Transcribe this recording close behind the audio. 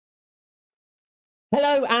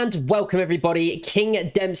Hello and welcome everybody, King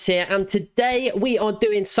Dempz here, and today we are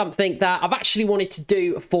doing something that I've actually wanted to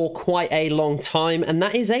do for quite a long time, and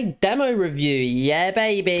that is a demo review. Yeah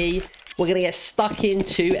baby, we're gonna get stuck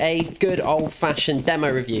into a good old-fashioned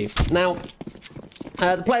demo review. Now,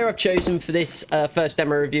 the player I've chosen for this first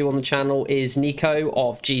demo review on the channel is NiKo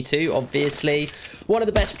of G2, obviously. One of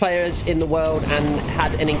the best players in the world and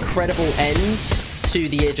had an incredible end to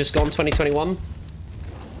the year just gone, 2021.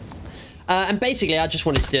 And basically, I just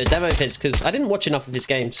wanted to do a demo of his because I didn't watch enough of his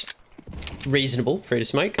games. Reasonable, through the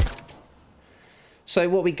smoke. So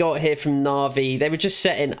what we got here from NAVI, they were just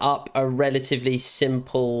setting up a relatively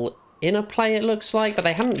simple inner play, it looks like, but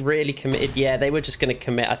they haven't really committed. Yeah, they were just going to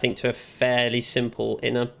commit, I think, to a fairly simple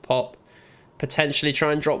inner pop. Potentially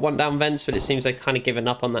try and drop one down vents, but it seems they've kind of given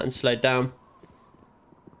up on that and slowed down.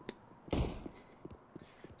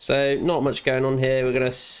 So not much going on here. We're going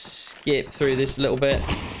to skip through this a little bit.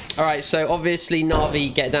 Alright, so obviously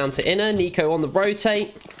NAVI get down to inner, NiKo on the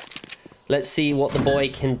rotate. Let's see what the boy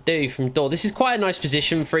can do from door. This is quite a nice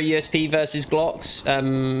position for a USP versus Glocks.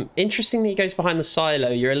 Interesting that he goes behind the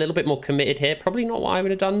silo. You're a little bit more committed here. Probably not what I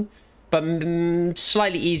would have done, but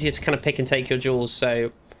slightly easier to kind of pick and take your jewels,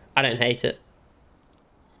 so I don't hate it.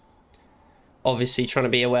 Obviously trying to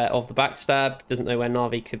be aware of the backstab. Doesn't know where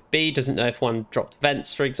NAVI could be. Doesn't know if one dropped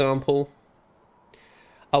vents, for example.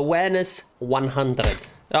 Awareness 100.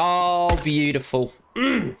 Oh, beautiful.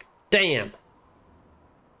 Damn.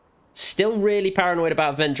 Still really paranoid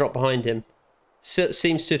about a vent drop behind him.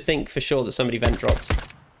 Seems to think for sure that somebody vent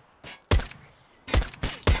dropped.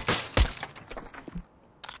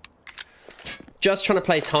 Just trying to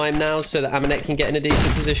play time now so that Amanek can get in a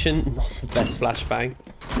decent position. Not the best flashbang.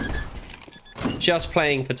 Just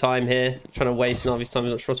playing for time here. Trying to waste Navi's time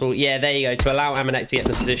as much as possible. Yeah, there you go. To allow Amanek to get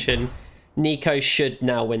in the position. NiKo should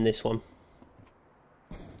now win this one.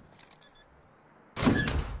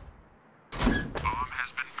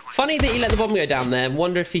 Funny that he let the bomb go down there.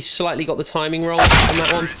 Wonder if he slightly got the timing wrong on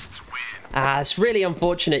that one. It's really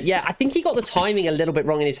unfortunate. Yeah, I think he got the timing a little bit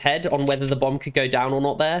wrong in his head on whether the bomb could go down or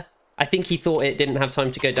not there. I think he thought it didn't have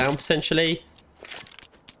time to go down, potentially.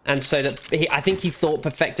 And so that I think he thought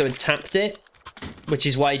Perfecto had tapped it, which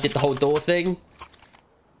is why he did the whole door thing.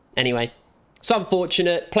 Anyway, it's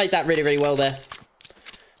unfortunate. Played that really, really well there.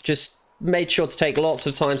 Just made sure to take lots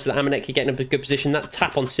of time so that Amanek could get in a good position. That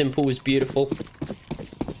tap on simple was beautiful.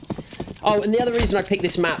 Oh, and the other reason I picked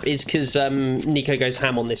this map is because NiKo goes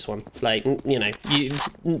ham on this one. Like, you know,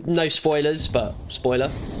 no spoilers, but spoiler.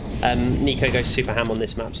 NiKo goes super ham on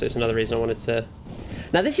this map, so it's another reason I wanted to...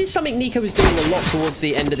 Now, this is something NiKo was doing a lot towards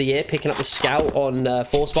the end of the year, picking up the scout on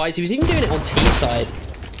force buys. He was even doing it on T side,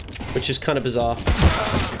 which was kind of bizarre.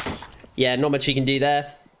 Yeah, not much you can do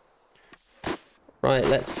there. Right,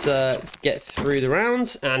 let's get through the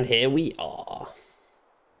round, and here we are.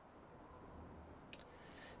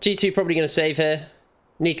 G2 probably going to save here.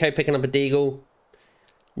 NiKo picking up a deagle.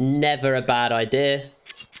 Never a bad idea.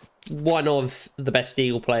 One of the best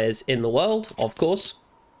deagle players in the world, of course.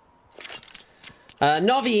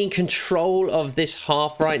 NAVI in control of this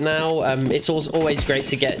half right now. It's always great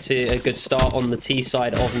to get to a good start on the T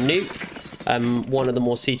side of Nuke. One of the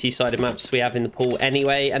more CT-sided maps we have in the pool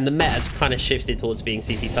anyway. And the meta's kind of shifted towards being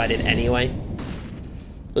CT-sided anyway.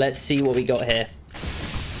 Let's see what we got here.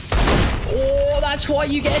 Oh, that's why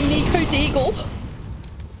you get a NiKo deagle.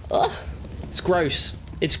 Ugh. It's gross.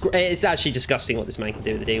 It's actually disgusting what this man can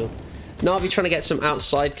do with the deagle. NAVI trying to get some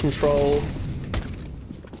outside control.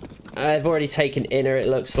 They've already taken inner, it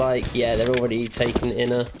looks like. Yeah, they're already taken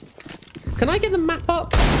inner. Can I get the map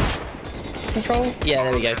up? Control? Yeah,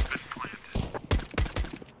 there we go.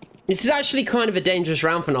 This is actually kind of a dangerous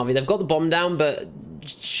round for NAVI. They've got the bomb down, but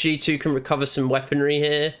G2 can recover some weaponry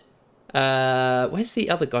here. Where's the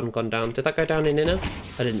other gun gone down? Did that go down in inner?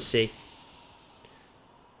 I didn't see.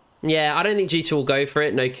 Yeah, I don't think G2 will go for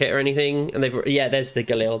it. No kit or anything. And yeah, there's the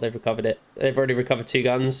Galil. They've recovered it. They've already recovered 2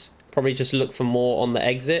 guns. Probably just look for more on the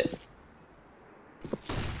exit.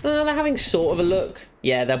 They're having sort of a look.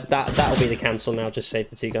 Yeah, that'll be the cancel now. Just save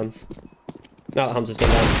the 2 guns. Now that Hunter's gone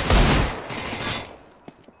down.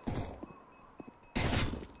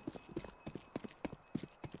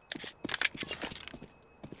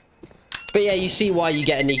 But yeah, you see why you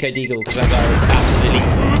get a NiKo deagle, because that guy is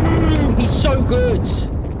absolutely... He's so good!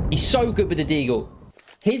 He's so good with the deagle.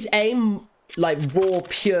 His aim, like raw,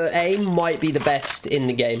 pure aim, might be the best in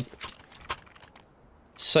the game.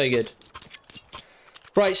 So good.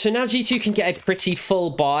 Right, so now G2 can get a pretty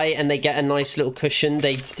full buy, and they get a nice little cushion.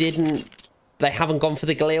 They haven't gone for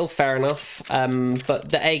the Galil, fair enough.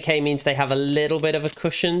 But the AK means they have a little bit of a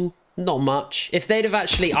cushion not much. If they'd have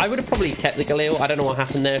actually... I would have probably kept the Galil. I don't know what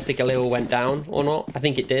happened there, if the Galil went down or not. I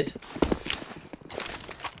think it did.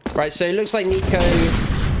 Right, so it looks like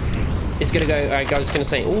NiKo is going to go... Alright, I was going to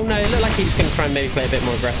say... Oh, no, it looked like he was going to try and maybe play a bit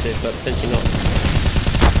more aggressive, but potentially not.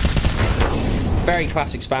 Very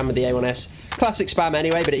classic spam with the A1S. Classic spam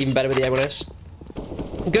anyway, but even better with the A1S.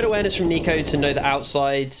 Good awareness from NiKo to know that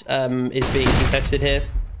outside is being contested here.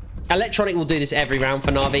 Electronic will do this every round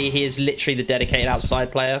for NAVI. He is literally the dedicated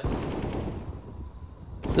outside player.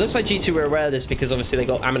 It looks like G2 were aware of this because obviously they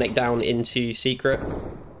got Amanek down into secret.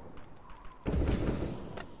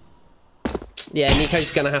 Yeah,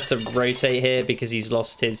 NiKo's going to have to rotate here because he's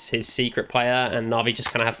lost his secret player, and NAVI just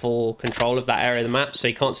kind of have full control of that area of the map, so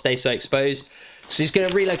he can't stay so exposed. So he's going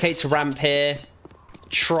to relocate to ramp here,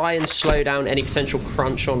 try and slow down any potential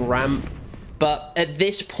crunch on ramp. But at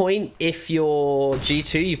this point, if you're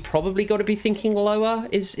G2, you've probably got to be thinking lower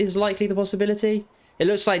is likely the possibility. It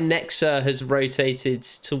looks like Nexa has rotated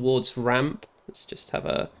towards ramp. Let's just have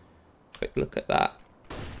a quick look at that.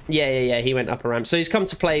 Yeah, he went up a ramp. So he's come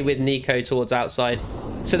to play with NiKo towards outside.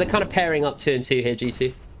 So they're kind of pairing up 2 and 2 here,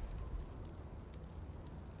 G2.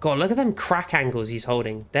 God, look at them crack angles he's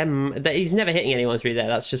holding. He's never hitting anyone through there.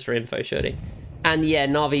 That's just for info, surely. And yeah,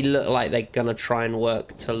 Navi look like they're going to try and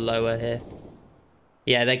work to lower here.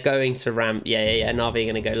 Yeah, they're going to ramp. Yeah. Navi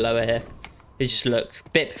are going to go lower here. You just look.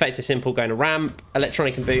 Bit Perfecto Simple going to ramp.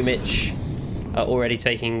 Electronic and Boomich are already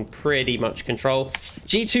taking pretty much control.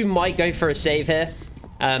 G2 might go for a save here.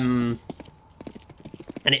 And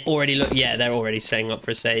it already look. Yeah, they're already setting up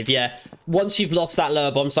for a save. Yeah. Once you've lost that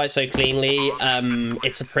lower bomb site so cleanly,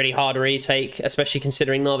 it's a pretty hard retake, especially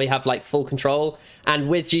considering Navi have like full control. And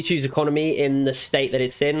with G2's economy in the state that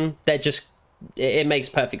it's in, they're just... It makes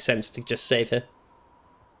perfect sense to just save here.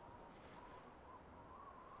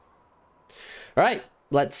 All right,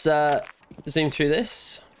 let's zoom through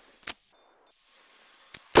this.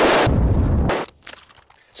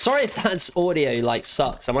 Sorry if that's audio like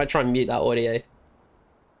sucks. I might try and mute that audio.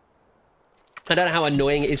 I don't know how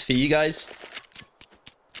annoying it is for you guys.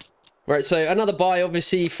 Right, so another buy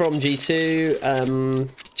obviously from G2.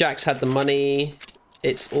 Jack's had the money.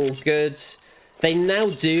 It's all good. They now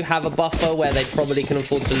do have a buffer where they probably can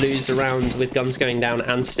afford to lose a round with guns going down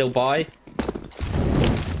and still buy.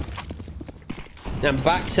 And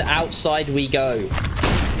back to outside we go.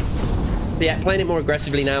 Yeah, playing it more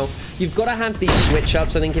aggressively now. You've got to have these switch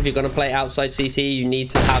ups. I think if you're going to play outside CT, you need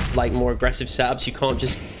to have like more aggressive setups. You can't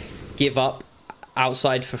just give up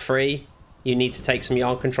outside for free. You need to take some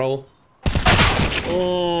yard control.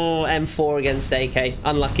 Oh, M4 against AK.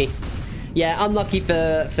 Unlucky. Yeah, unlucky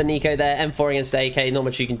for NiKo there. M4 against AK. Not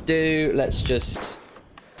much you can do. Let's just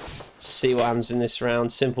see what happens in this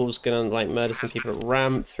round. Simple's gonna like murder some people at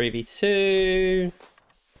ramp. 3v2.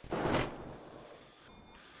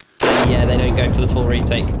 Yeah, they don't go for the full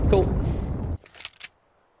retake. Cool.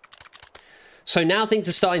 So now things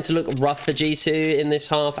are starting to look rough for G2 in this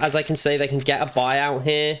half. As I can say, they can get a buyout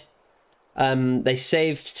here. They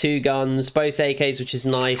saved 2 guns, both AKs, which is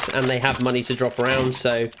nice, and they have money to drop around,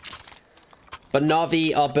 so... But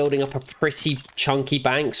Navi are building up a pretty chunky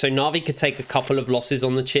bank, so Navi could take a couple of losses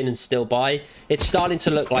on the chin and still buy. It's starting to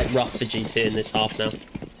look like rough for G2 in this half now.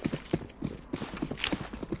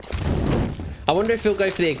 I wonder if he'll go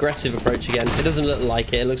for the aggressive approach again. It doesn't look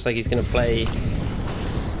like it. It looks like he's going to play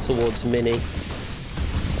towards Mini.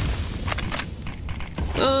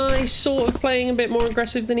 He's sort of playing a bit more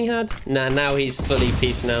aggressive than he had. Nah, now he's fully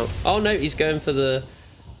peacing out. Oh no, he's going for the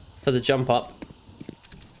jump up.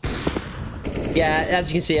 Yeah,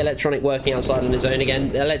 as you can see, Electronic working outside on his own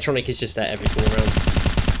again. Electronic is just there every single round.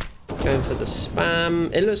 Going for the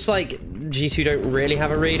spam. It looks like G2 don't really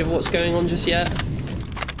have a read of what's going on just yet.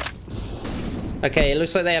 Okay, it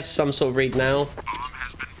looks like they have some sort of read now.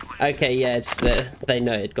 Okay, yeah, it's they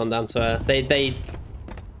know it had gone down to her.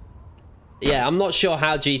 Yeah, I'm not sure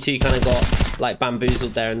how G2 kind of got like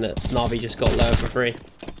bamboozled there and that Navi just got lower for free.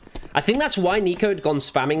 I think that's why NiKo had gone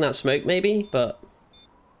spamming that smoke maybe, but...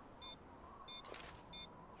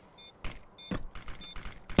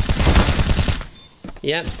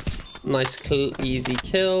 Yep, nice easy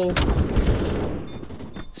kill.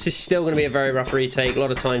 This is still going to be a very rough retake, a lot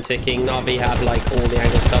of time ticking. Navi have like all the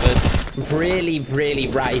angles covered. Really, really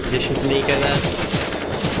ratty position from NiKo there.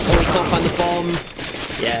 Oh, he can't find the bomb.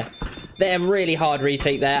 Yeah. They're a really hard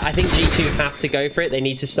retake there. I think G2 have to go for it. They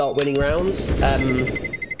need to start winning rounds. And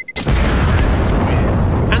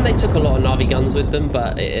they took a lot of Navi guns with them,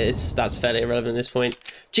 but that's fairly irrelevant at this point.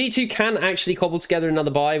 G2 can actually cobble together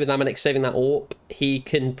another buy with Amanek saving that AWP. He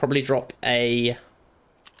can probably drop a...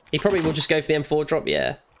 He probably will just go for the M4 drop,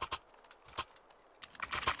 yeah.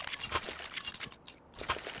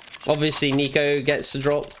 Obviously, NiKo gets the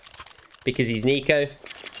drop because he's NiKo.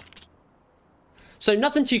 So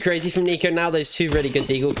nothing too crazy from NiKo now. Those two really good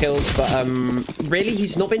deagle kills, but really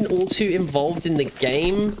he's not been all too involved in the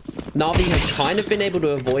game. NAVI has kind of been able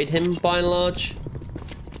to avoid him by and large.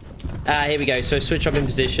 Here we go. So switch up in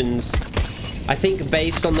positions. I think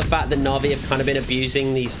based on the fact that NAVI have kind of been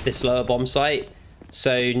abusing this lower bomb site,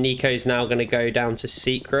 so NiKo's now going to go down to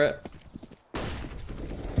secret.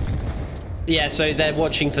 Yeah, so they're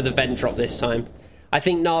watching for the vent drop this time. I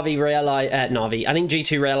think Navi realized, I think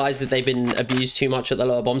G2 realized that they've been abused too much at the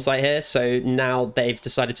lower bomb site here, so now they've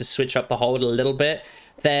decided to switch up the hold a little bit.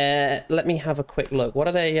 Let me have a quick look. What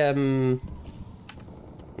are they,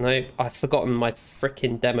 no, I've forgotten my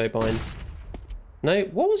freaking demo binds. No,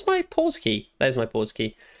 what was my pause key? There's my pause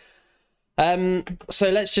key. So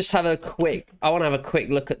let's just have a quick, I want to have a quick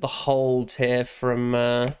look at the hold here from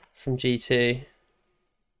G2.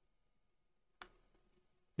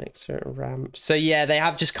 Next ramp. So yeah, they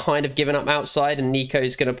have just kind of given up outside, and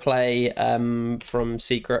NiKo's going to play from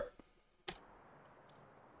secret.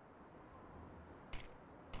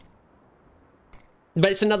 But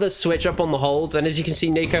it's another switch up on the hold, and as you can see,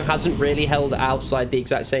 NiKo hasn't really held outside the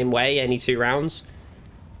exact same way any 2 rounds.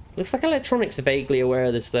 Looks like Electronics are vaguely aware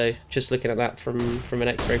of this though, just looking at that from an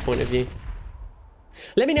X-ray point of view.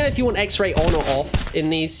 Let me know if you want X-ray on or off in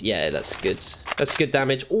these. Yeah, that's good. That's good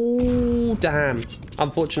damage. Oh, damn.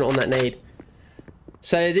 Unfortunate on that nade.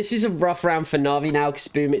 So this is a rough round for Navi now because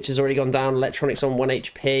Boomich has already gone down. Electronics on 1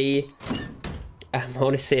 HP.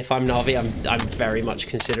 Honestly, if I'm Navi, I'm very much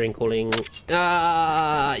considering calling...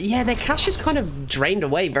 yeah, their cash is kind of drained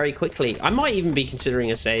away very quickly. I might even be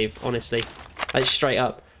considering a save, honestly. Like, straight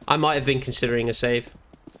up. I might have been considering a save.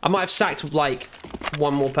 I might have sacked, like,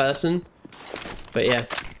 1 more person. But yeah.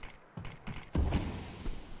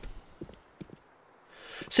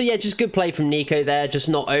 So yeah, just good play from NiKo there, just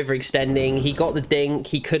not overextending. He got the dink.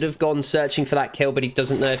 He could have gone searching for that kill, but he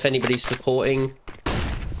doesn't know if anybody's supporting.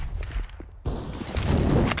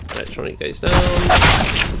 Electronic goes down.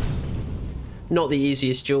 Not the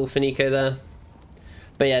easiest duel for NiKo there.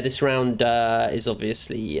 But yeah, this round is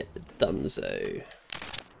obviously donezo.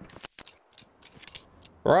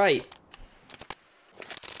 Right.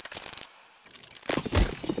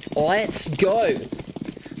 Let's go.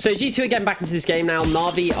 So G2 are getting back into this game now.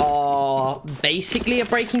 Navi are basically a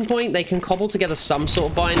breaking point. They can cobble together some sort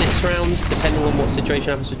of buy next rounds, depending on what situation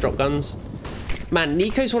happens with drop guns. Man,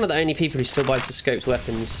 NiKo's one of the only people who still buys the scoped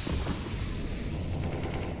weapons.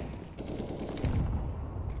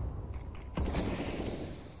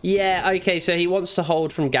 Yeah, okay, so he wants to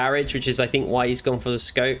hold from garage, which is, I think, why he's gone for the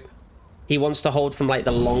scope. He wants to hold from, like,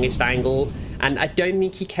 the longest angle, and I don't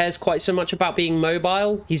think he cares quite so much about being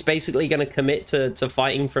mobile. He's basically going to commit to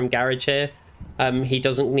fighting from garage here. He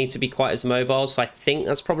doesn't need to be quite as mobile, so I think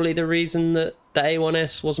that's probably the reason that the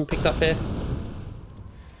A1S wasn't picked up here.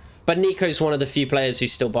 But NiKo's one of the few players who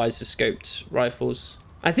still buys the scoped rifles.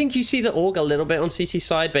 I think you see the AUG a little bit on CT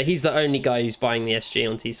side, but he's the only guy who's buying the SG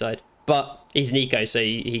on T side. But he's NiKo, so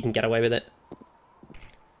he can get away with it.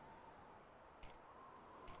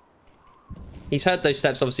 He's heard those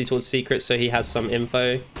steps, obviously, towards secret, so he has some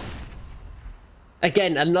info.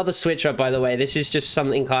 Again, another switch up, by the way. This is just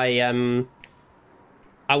something I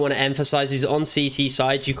want to emphasize is on CT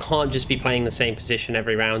side, you can't just be playing the same position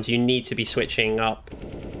every round. You need to be switching up.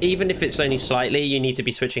 Even if it's only slightly, you need to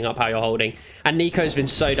be switching up how you're holding. And NiKo's been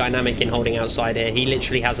so dynamic in holding outside here. He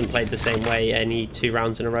literally hasn't played the same way any 2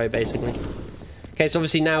 rounds in a row, basically. Okay, so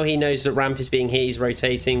obviously now he knows that ramp is being hit. He's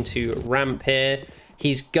rotating to ramp here.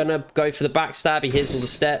 He's gonna go for the backstab. He hears all the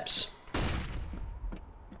steps.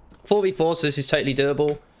 4v4, so this is totally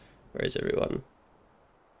doable. Where is everyone?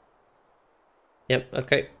 Yep,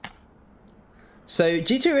 okay. So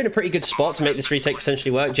G2 are in a pretty good spot to make this retake potentially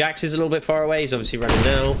work. Jax is a little bit far away. He's obviously running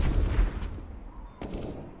now.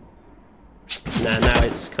 Nah, now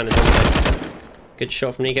it's kind of done. Good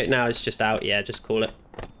shot from NiKo. Now it's just out. Yeah, just call it.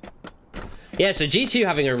 Yeah, so G2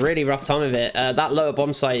 having a really rough time of it. That lower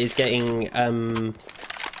bomb site is getting...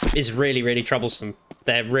 is really, really troublesome.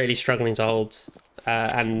 They're really struggling to hold.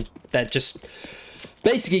 And they're just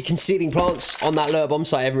basically conceding plants on that lower bomb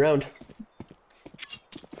site every round.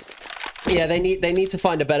 Yeah, they need to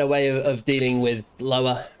find a better way of dealing with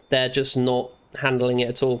lower. They're just not handling it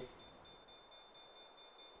at all.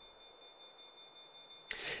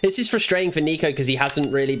 This is frustrating for NiKo because he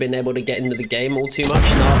hasn't really been able to get into the game all too much.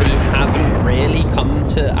 Navi haven't really come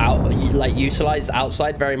to utilize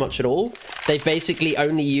outside very much at all. They've basically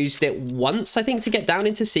only used it once, I think, to get down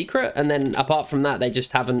into secret, and then apart from that, they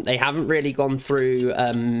just haven't really gone through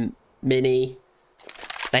mini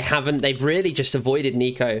They've really just avoided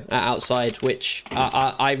NiKo outside, which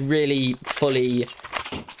I really fully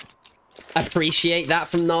appreciate that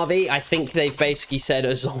from NAVI. I think they've basically said,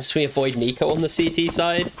 as long as we avoid NiKo on the CT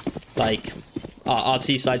side, like, our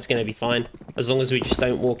RT side's going to be fine. As long as we just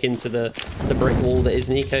don't walk into the brick wall that is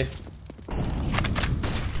NiKo.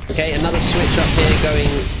 Okay, another switch up here going...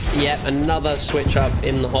 Yep, another switch up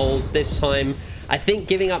in the holds. This time, I think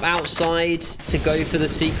giving up outside to go for the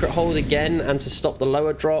secret hold again and to stop the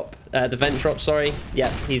lower drop, the vent drop, sorry.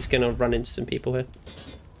 Yep, he's going to run into some people here.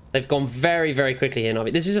 They've gone very, very quickly here,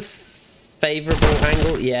 Navi. This is a favorable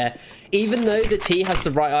angle, yeah. Even though the T has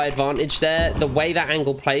the right eye advantage there, the way that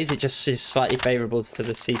angle plays, it just is slightly favorable for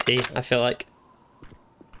the CT, I feel like.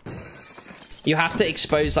 You have to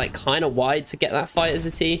expose, like, kind of wide to get that fight as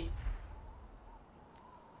a T.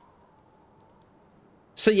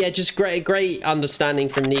 So yeah, just great understanding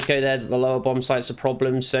from NiKo there that the lower bomb site's a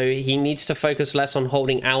problem. So he needs to focus less on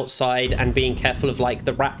holding outside and being careful of, like,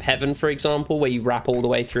 the wrap heaven, for example, where you wrap all the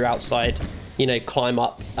way through outside, you know, climb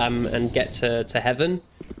up and get to heaven.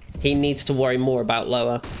 He needs to worry more about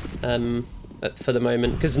lower for the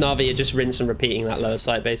moment, because NAVI are just rinse and repeating that lower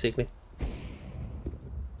side, basically.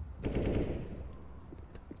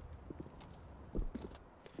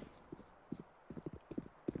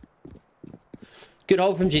 Good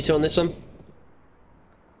hold from G2 on this one.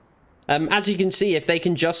 As you can see, if they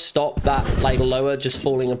can just stop that, like, lower just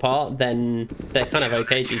falling apart, then they're kind of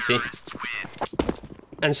okay, G2.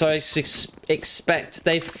 And so I expect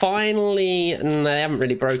they finally... And they haven't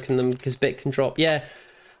really broken them because bit can drop. Yeah.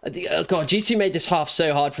 God, G2 made this half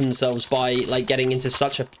so hard for themselves by, like, getting into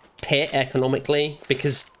such a pit economically,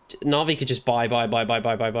 because NAVI could just buy.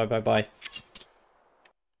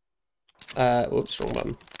 Oops, wrong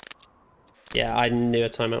button. Yeah, I knew a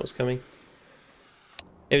timeout was coming.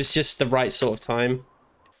 It was just the right sort of time.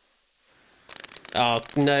 Oh,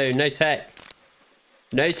 no, no tech.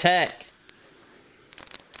 No tech.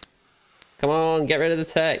 Come on, get rid of the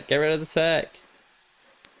tech. Get rid of the tech.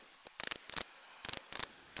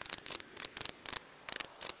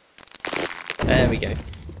 There we go.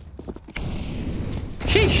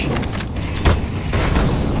 Sheesh.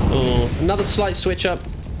 Oh, another slight switch up.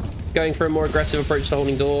 Going for a more aggressive approach to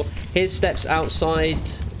holding door. His steps outside.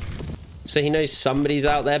 So he knows somebody's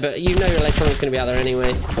out there, but you know Electronic's going to be out there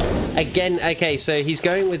anyway. Again, okay, so he's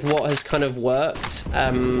going with what has kind of worked.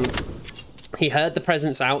 He heard the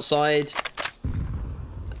presence outside.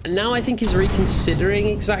 Now I think he's reconsidering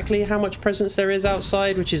exactly how much presence there is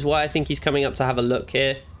outside, which is why I think he's coming up to have a look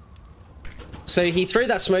here. So he threw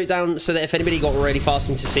that smoke down so that if anybody got really fast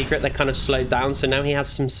into secret, they kind of slowed down. So now he has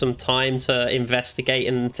some time to investigate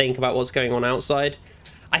and think about what's going on outside.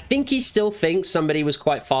 I think he still thinks somebody was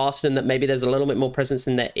quite fast and that maybe there's a little bit more presence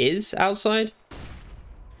than there is outside.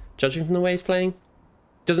 Judging from the way he's playing.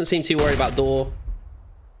 Doesn't seem too worried about door.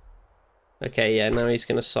 Okay, yeah, now he's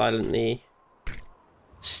going to silently...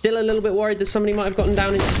 Still a little bit worried that somebody might have gotten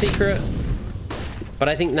down into secret. But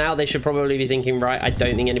I think now they should probably be thinking, right, I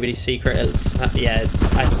don't think anybody's secret. Yeah,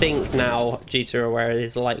 I think now G2 are aware it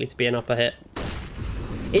is likely to be an upper hit.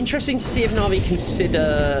 Interesting to see if NAVI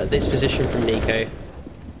consider this position from NiKo.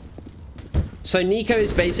 So NiKo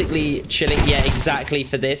is basically chilling. Yeah, exactly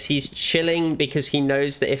for this. He's chilling because he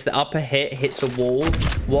knows that if the upper hit hits a wall,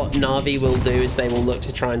 what NAVI will do is they will look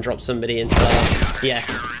to try and drop somebody into that. Yeah,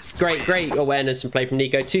 great awareness and play from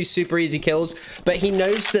NiKo. 2 super easy kills, but he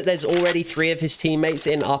knows that there's already 3 of his teammates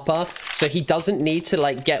in upper, so he doesn't need to,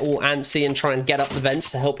 like, get all antsy and try and get up the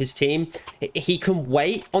vents to help his team. He can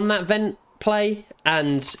wait on that vent play,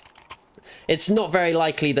 and it's not very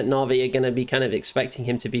likely that NAVI are going to be kind of expecting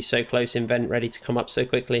him to be so close in vent, ready to come up so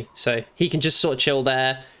quickly. So he can just sort of chill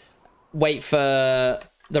there, wait for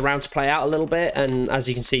the round to play out a little bit, and as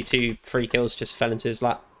you can see, 2 free kills just fell into his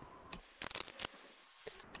lap.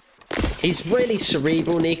 He's really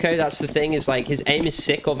cerebral, NiKo. That's the thing, is like his aim is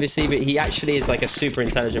sick, obviously, but he actually is like a super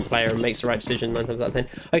intelligent player and makes the right decision 9 times out of 10.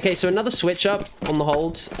 Okay, so another switch up on the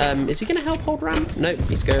hold. Is he going to help hold ramp? Nope,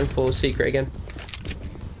 he's going for secret again.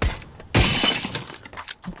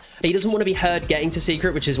 He doesn't want to be heard getting to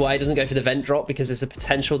secret, which is why he doesn't go for the vent drop, because there's a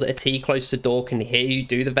potential that a T close to door can hear you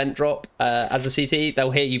do the vent drop. As a CT,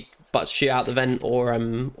 they'll hear you but shoot out the vent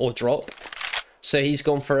or drop. So he's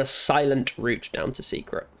gone for a silent route down to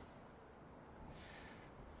secret.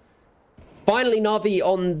 Finally, NAVI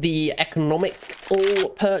on the economical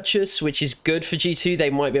purchase, which is good for G2. They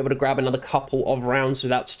might be able to grab another couple of rounds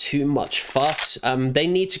without too much fuss. They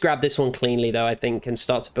need to grab this one cleanly, though, I think, and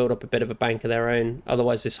start to build up a bit of a bank of their own.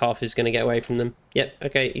 Otherwise, this half is going to get away from them. Yep,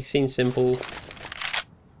 okay, he's seen simple.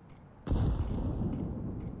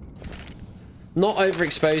 Not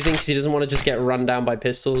overexposing because he doesn't want to just get run down by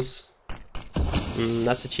pistols.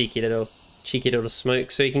 That's a cheeky little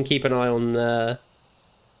smoke. So he can keep an eye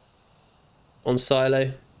on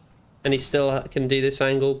Silo. And he still can do this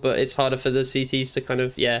angle, but it's harder for the CTs to kind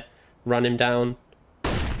of, yeah, run him down.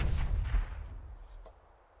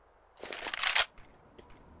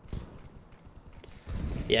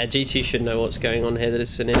 Yeah, G2 should know what's going on here. That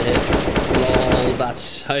it's an in here. Lol, that's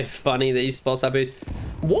so funny that he's false that boost.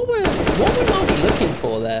 What were NAVI looking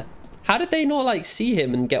for there? How did they not like see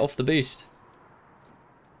him and get off the boost?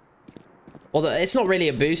 Although it's not really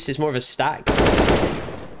a boost, it's more of a stack.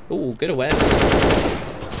 Ooh, good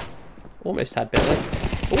awareness. Almost had bit there.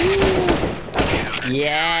 Ooh.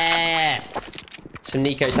 Yeah. Some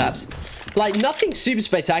NiKo taps. Like nothing super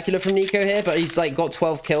spectacular from NiKo here, but he's like got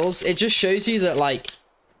 12 kills. It just shows you that like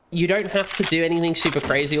you don't have to do anything super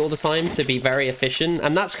crazy all the time to be very efficient.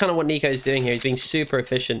 And that's kind of what NiKo is doing here. He's being super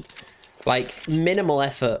efficient. Like minimal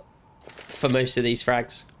effort for most of these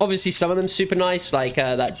frags. Obviously some of them super nice, like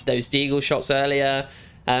those deagle shots earlier.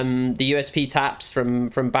 The USP taps from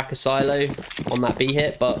back of Silo on that B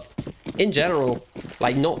hit. But in general,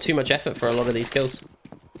 like not too much effort for a lot of these kills.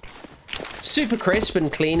 Super crisp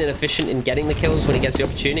and clean and efficient in getting the kills when he gets the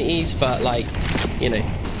opportunities. But like, you know,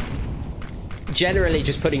 generally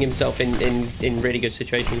just putting himself in really good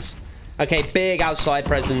situations. Okay, big outside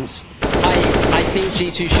presence. I think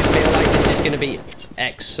G2 should feel like this is going to be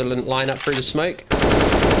excellent lineup through the smoke.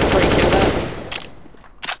 Free kill there.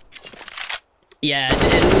 Yeah,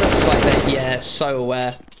 it looks like that. Yeah, so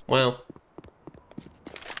aware. Wow.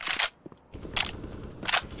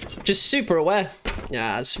 Just super aware.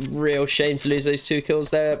 Yeah, it's a real shame to lose those 2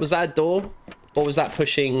 kills there. Was that a door? Or was that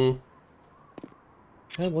pushing...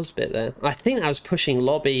 There was a bit there. I think that was pushing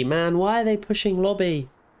lobby. Man, why are they pushing lobby?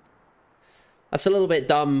 That's a little bit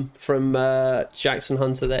dumb from Jackson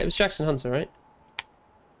Hunter there. It was Jackson Hunter, right?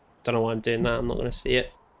 Don't know why I'm doing that. I'm not going to see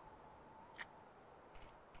it.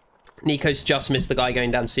 NiKo's just missed the guy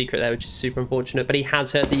going down secret there, which is super unfortunate. But he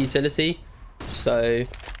has hurt the utility. So...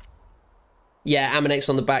 Yeah, Amanex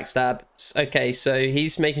on the backstab. Okay, so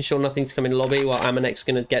he's making sure nothing's coming in lobby while Amanex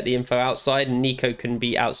going to get the info outside and NiKo can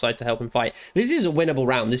be outside to help him fight. This is a winnable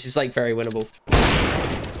round. This is like very winnable.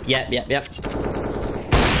 Yep.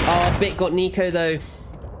 Oh, Bit got NiKo though.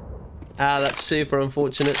 Ah, that's super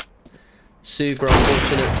unfortunate. Super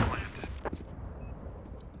unfortunate.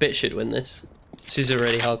 Bit should win this. This is a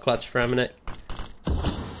really hard clutch for Amanex.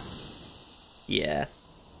 Yeah.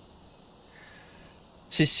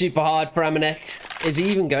 This is super hard for Amanek. Is he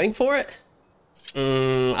even going for it?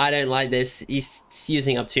 I don't like this. He's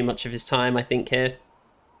using up too much of his time, I think, here.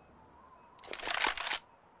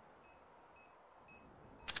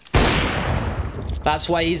 That's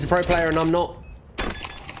why he's a pro player and I'm not.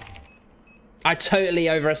 I totally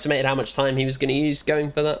overestimated how much time he was going to use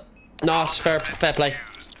going for that. Nice, fair play.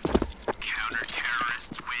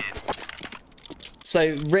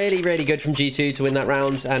 So really, really good from G2 to win that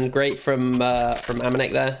round, and great from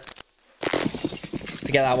Amanek there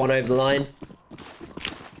to get that one over the line.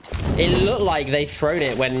 It looked like they thrown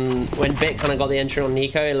it when Bit kind of got the entry on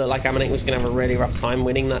NiKo. It looked like Amanek was going to have a really rough time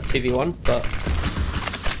winning that 2v1, but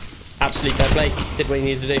absolute fair play. Did what he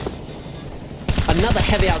needed to do. Another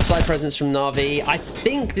heavy outside presence from NAVI. I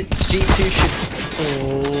think that G2 should...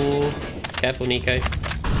 Oh, careful, NiKo.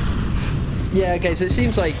 Yeah, okay, so it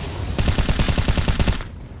seems like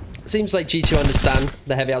G2 understand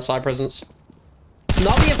the heavy outside presence.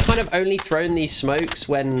 NAVI have kind of only thrown these smokes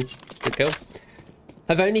when... Good kill.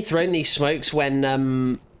 Have only thrown these smokes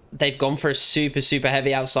when they've gone for a super, super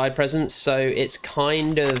heavy outside presence. So it's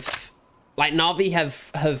kind of... Like, NAVI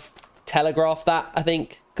have telegraphed that, I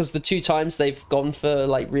think. Because the 2 times they've gone for,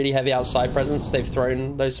 like, really heavy outside presence, they've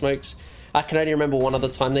thrown those smokes. I can only remember one other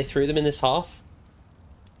time they threw them in this half.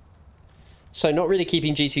 So not really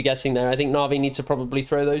keeping G2 guessing there. I think NAVI need to probably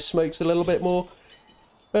throw those smokes a little bit more.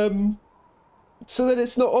 So that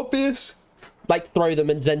it's not obvious. Like throw them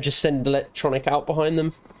and then just send electronic out behind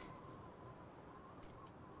them.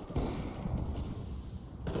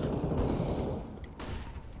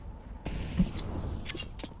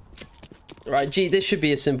 Right, this should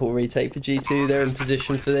be a simple retake for G2. They're in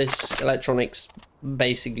position for this. Electronic's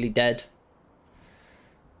basically dead.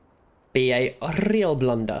 Be a real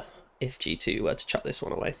blunder if G2 were to chuck this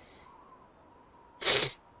one away.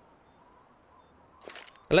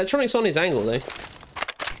 Electronic's on his angle though.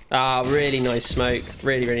 Ah, really nice smoke.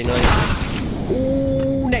 Really, really nice.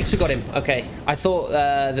 Ooh, Nexa got him. Okay, I thought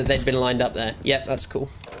that they'd been lined up there. Yep, that's cool.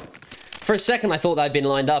 For a second, I thought they'd been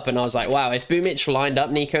lined up, and I was like, wow, if Boomich lined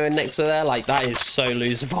up NiKo and Nexa there, like, that is so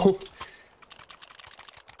losable.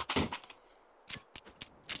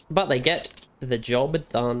 But they get the job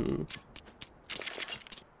done.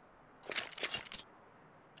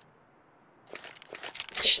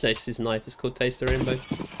 Just noticed his knife is called Taste the Rainbow.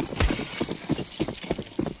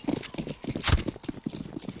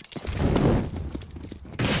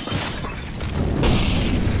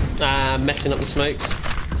 Messing up the smokes.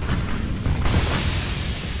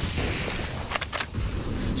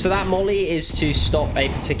 So that molly is to stop a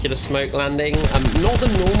particular smoke landing. Not the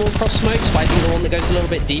normal cross smokes, but I think the one that goes a little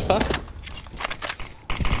bit deeper.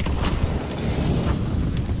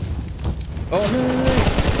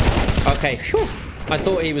 Oh, no. Okay, whew. I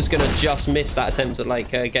thought he was going to just miss that attempt at,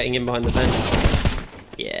 like, getting in behind the bench.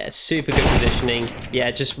 Yeah, super good positioning.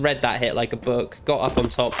 Yeah, just read that hit like a book. Got up on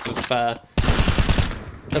top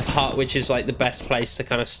of hut, which is, like, the best place to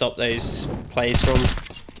kind of stop those plays from.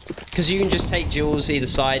 Because you can just take duels either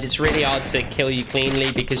side. It's really hard to kill you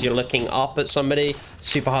cleanly because you're looking up at somebody.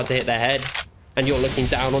 Super hard to hit their head. And you're looking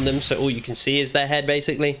down on them, so all you can see is their head,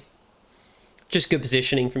 basically. Just good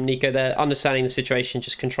positioning from NiKo there. Understanding the situation,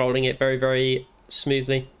 just controlling it very, very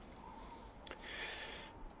smoothly.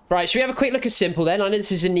 Right, should we have a quick look at Simple then? I know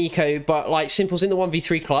this is a NiKo, but, like, Simple's in the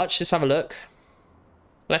 1v3 clutch. Let's have a look.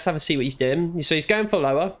 Let's have a see what he's doing. So he's going for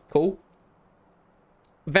lower. Cool.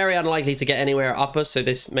 Very unlikely to get anywhere upper, so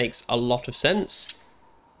this makes a lot of sense.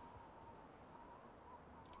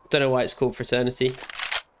 Don't know why it's called Fraternity.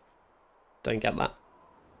 Don't get that.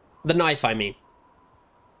 The knife, I mean.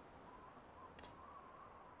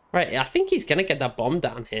 Right, I think he's going to get that bomb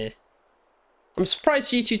down here. I'm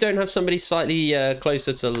surprised G2 don't have somebody slightly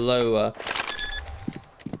closer to lower.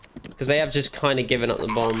 Because they have just kind of given up the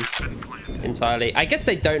bomb entirely. I guess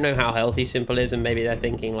they don't know how healthy Simple is, and maybe they're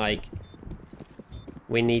thinking, like,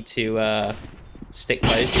 we need to stick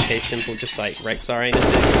close in case Simple just, like, wrecks our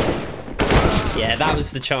anuses. Yeah, that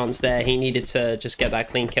was the chance there. He needed to just get that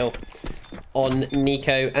clean kill on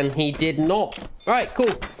NiKo, and he did not. All right, cool.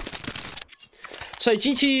 So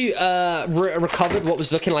G2 recovered what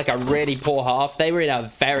was looking like a really poor half. They were in a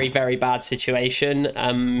very, very bad situation,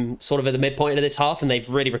 sort of at the midpoint of this half, and they've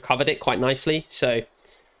really recovered it quite nicely. So,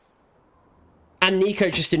 and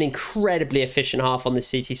NiKo just an incredibly efficient half on the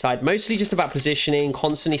CT side, mostly just about positioning,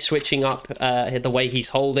 constantly switching up the way he's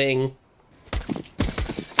holding,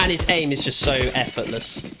 and his aim is just so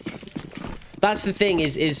effortless. That's the thing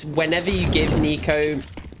is whenever you give NiKo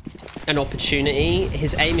an opportunity,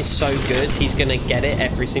 his aim is so good, he's gonna get it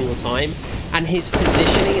every single time, and his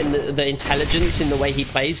positioning and the intelligence in the way he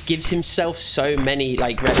plays gives himself so many,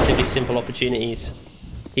 like, relatively simple opportunities.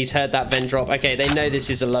 He's heard that vent drop. Okay, they know this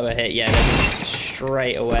is a lower hit. Yeah,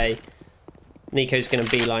 straight away NiKo's gonna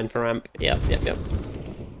beeline for ramp. Yep.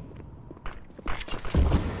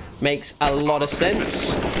 Makes a lot of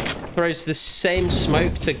sense. Throws the same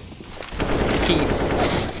smoke to keep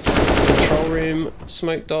control room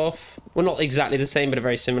smoked off. Well, not exactly the same, but a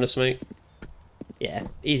very similar smoke. Yeah,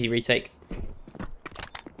 easy retake.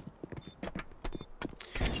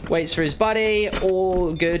 Waits for his buddy.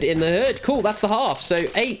 All good in the hood. Cool, that's the half. So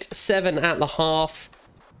 8-7 at the half.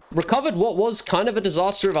 Recovered what was kind of a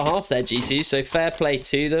disaster of a half there, G2. So fair play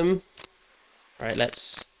to them. All right,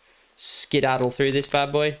 let's skedaddle through this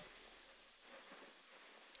bad boy.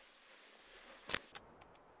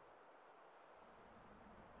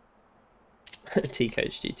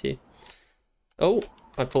 T-Coach G2. Oh,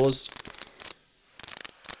 I paused.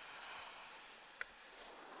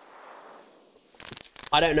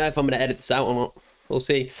 I don't know if I'm going to edit this out or not. We'll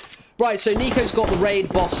see. Right, so NiKo's got the raid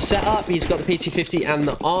boss set up. He's got the P250 and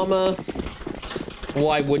the armor.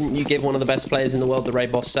 Why wouldn't you give one of the best players in the world the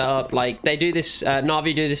raid boss setup? Like, they do this,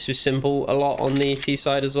 NAVI do this with Simple a lot on the T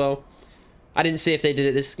side as well. I didn't see if they did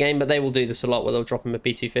it this game, but they will do this a lot where they'll drop him a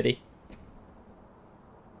P250.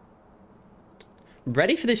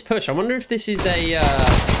 Ready for this push. I wonder if this is a...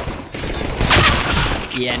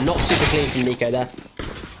 Yeah, not super clean from NiKo there.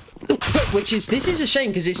 Which is... This is a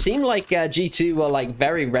shame, because it seemed like G2 were, like,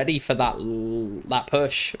 very ready for that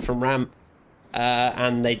push from ramp.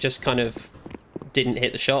 And they just kind of didn't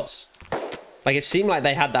hit the shots. Like, it seemed like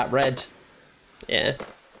they had that red. Yeah.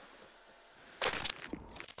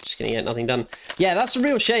 Just gonna get nothing done. Yeah, that's a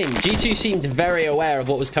real shame. G2 seemed very aware of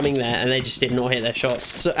what was coming there, and they just did not hit their shots.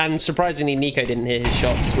 So, and surprisingly, NiKo didn't hit his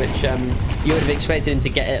shots, which you would have expected him to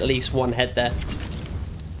get at least one head there.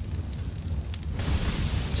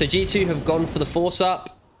 So G2 have gone for the force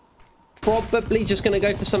up. Probably just going to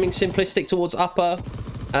go for something simplistic towards upper.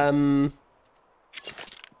 I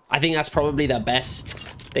think that's probably the best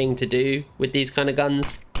thing to do with these kind of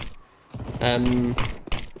guns.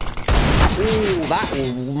 Ooh, that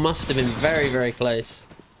must have been very, very close.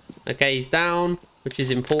 Okay, he's down, which is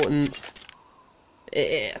important.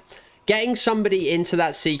 Getting somebody into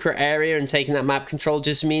that secret area and taking that map control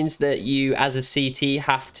just means that you, as a CT,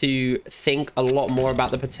 have to think a lot more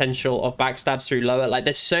about the potential of backstabs through lower. Like,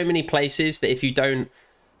 there's so many places that if you don't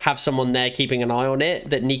have someone there keeping an eye on it,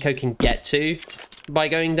 that NiKo can get to by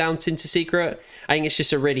going down into secret. I think it's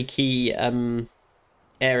just a really key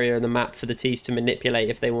area in the map for the Ts to manipulate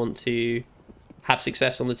if they want to have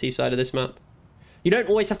success on the T side of this map. You don't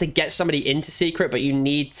always have to get somebody into secret, but you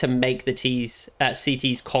need to make the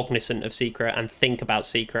CTs cognizant of secret and think about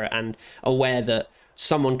secret and aware that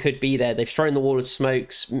someone could be there. They've thrown the wall of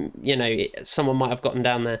smokes. You know, someone might have gotten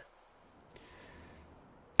down there.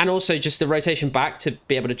 And also just the rotation back to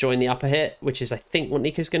be able to join the upper hit, which is, I think, what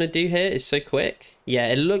NiKo's going to do here, is so quick. Yeah,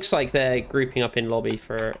 it looks like they're grouping up in lobby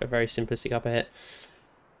for a very simplistic upper hit.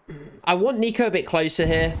 I want NiKo a bit closer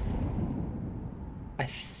here. I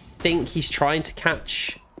think he's trying to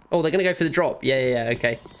catch... Oh, they're going to go for the drop. Yeah,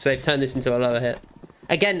 okay. So they've turned this into a lower hit.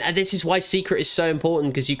 Again, this is why secret is so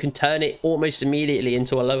important, because you can turn it almost immediately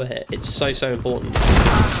into a lower hit. It's so important.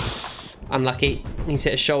 Unlucky. He's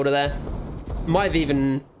hit a shoulder there. Might have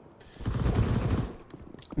even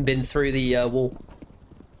been through the wall.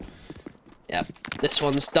 Yeah, this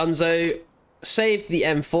one's donezo. Saved the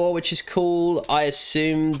M4, which is cool. I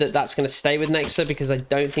assume that that's going to stay with Nexa because I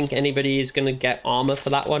don't think anybody is going to get armor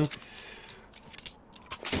for that one.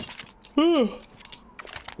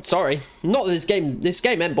 Sorry. Not that this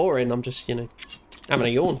game ain't boring. I'm just, you know, having a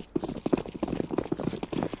yawn.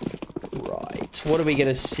 Right. What are we going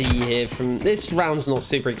to see here from... This round's not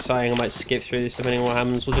super exciting. I might skip through this depending on what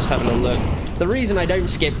happens. We'll just have a little look. The reason I don't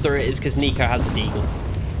skip through it is because NiKo has a deagle.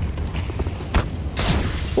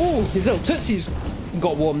 Oh, his little tootsie's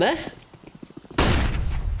got warm there.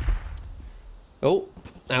 Oh,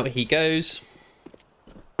 out he goes.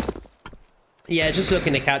 Yeah, just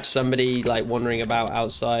looking to catch somebody, like, wandering about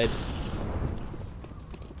outside.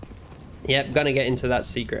 Yep, gonna get into that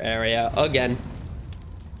secret area again.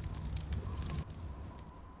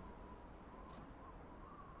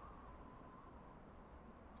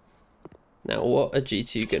 Now, what are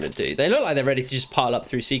G2 gonna do? They look like they're ready to just pile up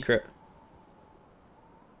through secret.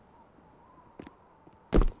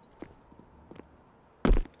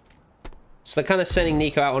 So they're kind of sending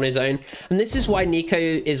NiKo out on his own. And this is why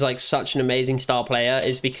NiKo is like such an amazing star player,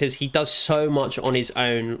 is because he does so much on his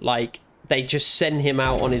own. Like, they just send him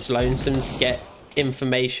out on his lonesome to get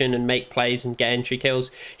information and make plays and get entry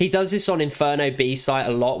kills. He does this on Inferno B site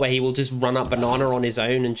a lot, where he will just run up banana on his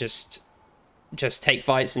own and just take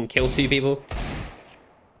fights and kill two people.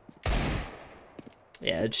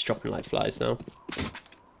 Yeah, they're just dropping like flies now.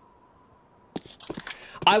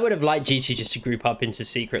 I would have liked G2 just to group up into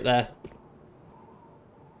secret there.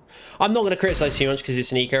 I'm not going to criticize too much because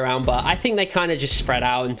it's an eco round, but I think they kind of just spread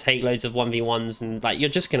out and take loads of 1v1s, and like, you're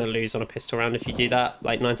just going to lose on a pistol round if you do that,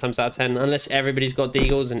 like 9 times out of 10, unless everybody's got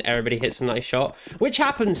deagles and everybody hits a nice shot, which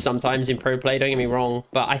happens sometimes in pro play, don't get me wrong,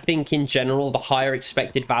 but I think in general the higher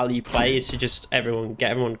expected value play is to just get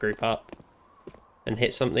everyone group up and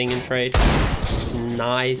hit something and trade.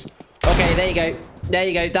 Nice. Okay, there you go. There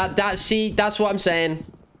you go. See, that's what I'm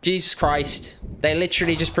saying. Jesus Christ. They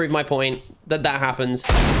literally just proved my point that happens.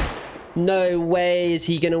 No way is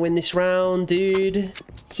he gonna win this round, dude.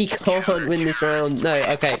 He can't win this round. No,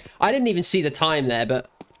 okay. I didn't even see the time there, but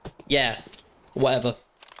yeah, whatever.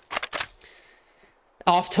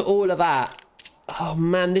 After all of that, oh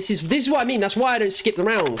man, this is what I mean. That's why I don't skip the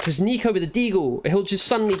round, because NiKo with a deagle, he'll just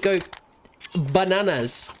suddenly go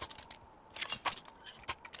bananas.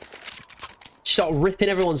 Start ripping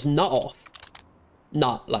everyone's nut off.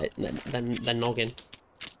 Nut, like, then noggin.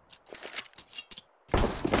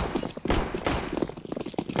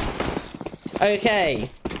 Okay,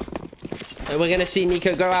 we're going to see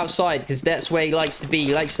NiKo go outside because that's where he likes to be.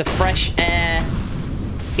 He likes the fresh air.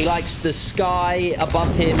 He likes the sky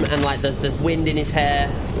above him and like the wind in his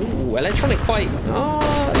hair. Ooh, electronic fight.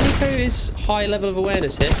 Oh, NiKo is high level of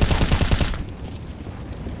awareness here.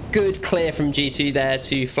 Good clear from G2 there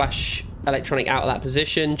to flash electronic out of that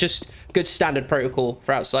position. Just good standard protocol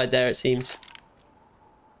for outside there, it seems.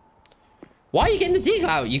 Why are you getting the deagle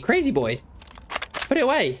out, you crazy boy? Put it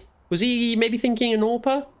away. Was he maybe thinking an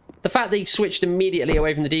AWPer? The fact that he switched immediately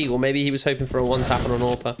away from the deagle, maybe he was hoping for a one-tap on an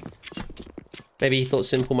AWPer. Maybe he thought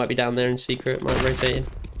Simple might be down there in secret, might rotate in.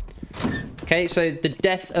 Okay, so the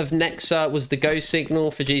death of Nexa was the go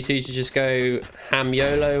signal for G2 to just go ham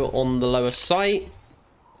YOLO on the lower site.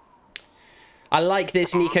 I like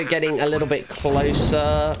this NiKo getting a little bit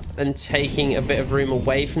closer and taking a bit of room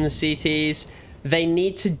away from the CTs. They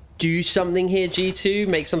need to do something here, G2,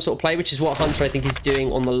 make some sort of play, which is what Hunter, I think, is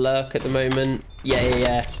doing on the lurk at the moment.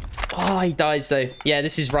 Yeah. Oh, he dies, though. Yeah,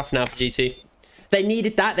 this is rough now for G2. They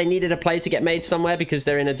needed that. They needed a play to get made somewhere because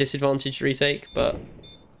they're in a disadvantaged retake, but...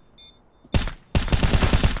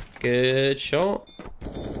 Good shot.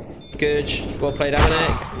 Good. Well played,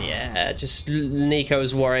 Dominic. Yeah, just NiKo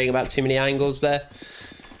was worrying about too many angles there.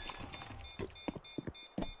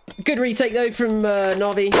 Good retake, though, from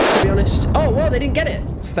NAVI, to be honest. Oh, well, they didn't get it.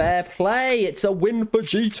 Fair play. It's a win for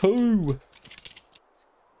G2.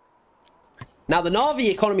 Now, the NAVI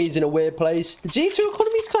economy is in a weird place. The G2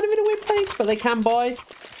 economy is kind of in a weird place, but they can buy.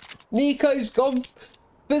 NiKo's gone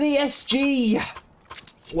for the SG.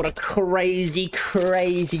 What a crazy,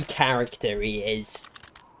 crazy character he is.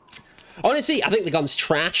 Honestly, I think the gun's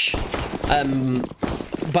trash.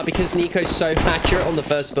 But because NiKo's so accurate on the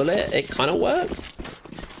first bullet, it kind of works.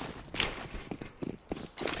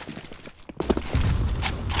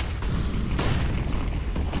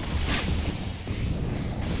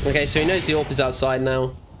 Okay, so he knows the AWP is outside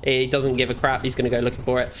now. He doesn't give a crap. He's going to go looking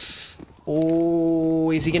for it. Oh,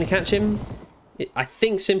 is he going to catch him? I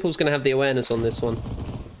think Simple's going to have the awareness on this one.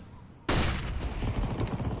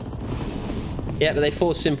 Yeah, but they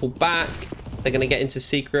force Simple back. They're going to get into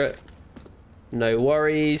secret. No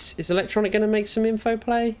worries. Is Electronic going to make some info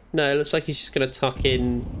play? No, it looks like he's just going to tuck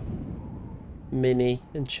in Mini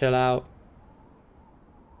and chill out.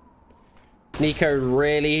 NiKo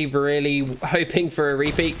really, really hoping for a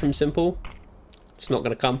repeat from Simple. It's not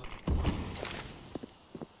going to come.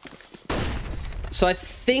 So I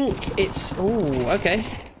think it's... Oh, okay.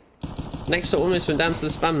 Next door almost went down to the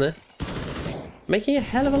spam there. Making a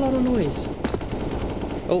hell of a lot of noise.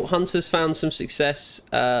 Oh, Hunter's found some success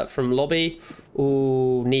from lobby.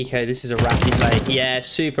 Oh, NiKo, this is a ratty play. Yeah,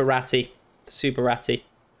 super ratty. Super ratty.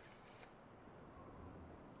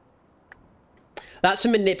 That's a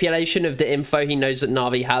manipulation of the info he knows that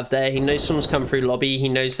NAVI have there. He knows someone's come through lobby. He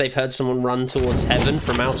knows they've heard someone run towards heaven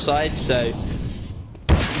from outside. So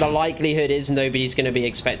the likelihood is nobody's going to be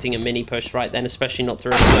expecting a mini push right then, especially not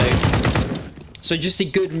through a smoke. So just a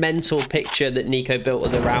good mental picture that NiKo built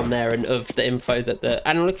of the round there and of the info that the...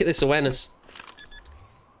 And look at this awareness.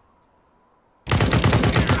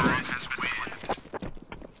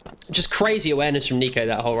 Just crazy awareness from NiKo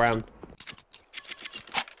that whole round.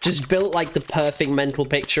 Just built like the perfect mental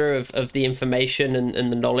picture of the information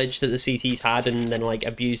and the knowledge that the CTs had, and then like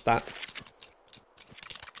abused that.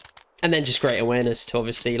 And then just great awareness to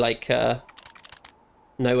obviously like know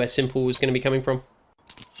where Simple was going to be coming from.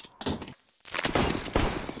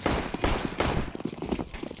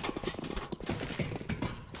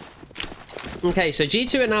 Okay, so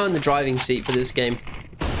G2 are now in the driving seat for this game.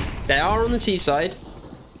 They are on the T side,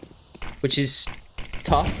 which is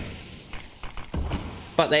tough.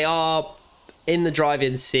 But they are in the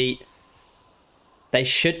drive-in seat. They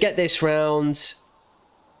should get this round.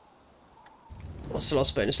 What's the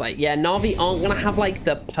loss bonus like? Yeah, NAVI aren't going to have like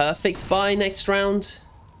the perfect buy next round.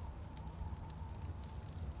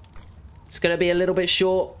 It's going to be a little bit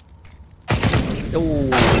short. Oh,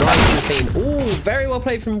 nice and clean. Oh, very well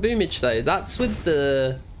played from Boomage though. That's with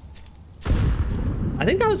the... I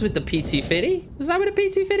think that was with the P250. Was that with a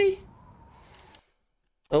P250?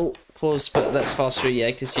 Oh, pause, but let's fast through, yeah,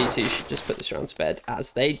 because G2 should just put this round to bed,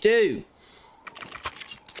 as they do.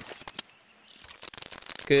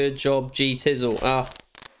 Good job, G-Tizzle. Ah,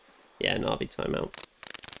 yeah, NAVI timeout.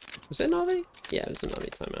 Was it NAVI? Yeah, it was a NAVI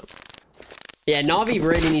timeout. Yeah, NAVI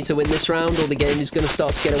really need to win this round, or the game is going to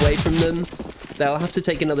start to get away from them. They'll have to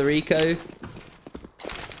take another eco.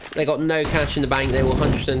 They got no cash in the bank. They will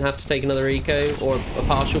 100% have to take another eco, or a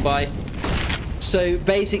partial buy. So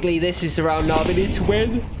basically, this is the round NAVI need to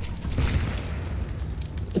win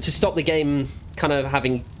to stop the game kind of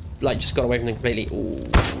having like just got away from them completely. Ooh.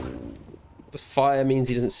 The fire means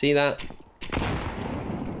he doesn't see that.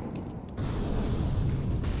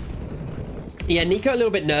 Yeah, NiKo a little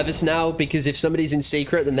bit nervous now because if somebody's in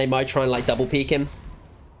secret, then they might try and like double peek him.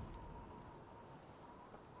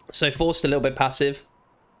 So forced a little bit passive.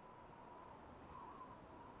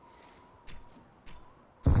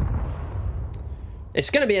 It's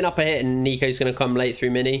going to be an upper hit and NiKo's going to come late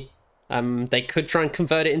through mini. They could try and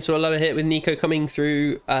convert it into a lower hit with NiKo coming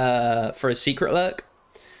through for a secret lurk.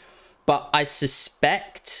 But I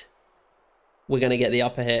suspect we're going to get the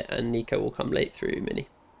upper hit and NiKo will come late through mini.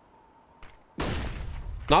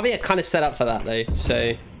 NAVI are kind of set up for that though,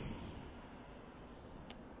 so...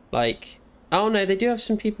 Like... Oh no, they do have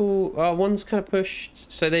some people... Oh, one's kind of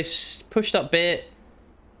pushed. So they've pushed up bit.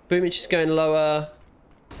 Boomage is going lower.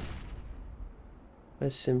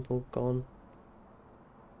 Where's Simple gone?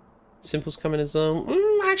 Simple's coming as well.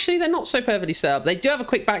 Actually, they're not so perfectly set up. They do have a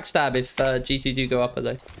quick backstab if G2 do go upper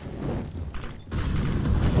though.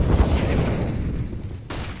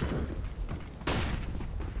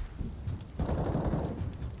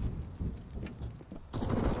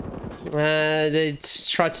 They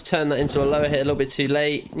tried to turn that into a lower hit a little bit too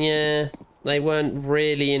late. Yeah, they weren't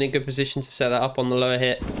really in a good position to set that up on the lower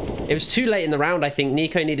hit. It was too late in the round, I think.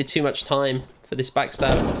 NiKo needed too much time for this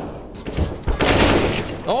backstab.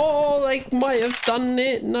 Oh, they might have done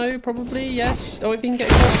it. No, probably. Yes. Oh, if you can get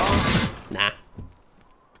close. Nah.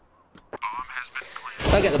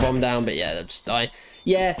 They'll get the bomb down, but yeah, they'll just die.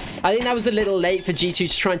 Yeah, I think that was a little late for G2 to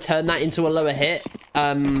try and turn that into a lower hit.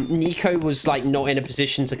 NiKo was like not in a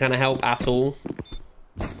position to kind of help at all.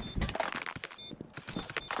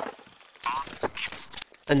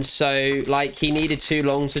 And so like he needed too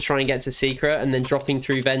long to try and get to secret, and then dropping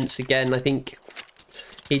through vents again, I think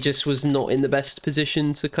he just was not in the best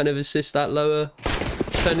position to kind of assist that lower,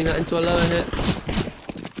 turning that into a lower hit.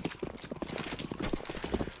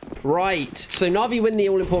 Right, so NAVI win the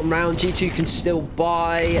all-important round. G2 can still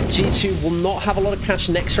buy. G2 will not have a lot of cash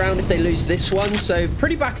next round if they lose this one. So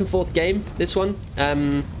pretty back and forth game, this one.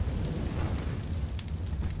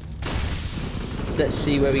 Let's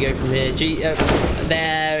see where we go from here.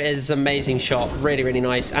 There is amazing shot. Really, really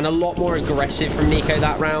nice. And a lot more aggressive from NiKo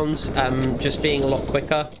that round. Just being a lot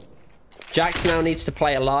quicker. Jax now needs to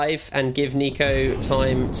play alive and give NiKo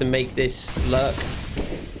time to make this lurk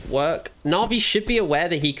work. NAVI should be aware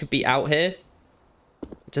that he could be out here.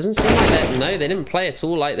 It doesn't seem like that. No, they didn't play at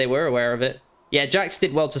all like they were aware of it. Yeah, Jax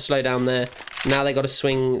did well to slow down there. Now they got to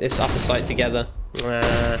swing this upper side together.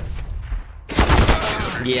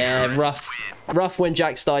 Yeah, rough when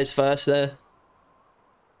Jax dies first there.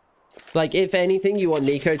 Like, if anything, you want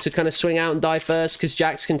NiKo to kind of swing out and die first, because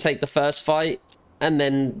Jax can take the first fight, and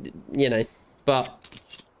then, you know, but...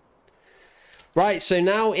 Right, so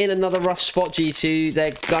now in another rough spot, G2,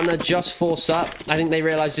 they're gonna just force up. I think they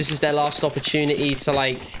realize this is their last opportunity to,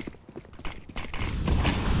 like,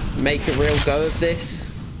 make a real go of this.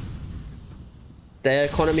 Their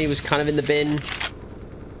economy was kind of in the bin.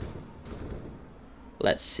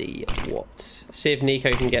 Let's see what... See if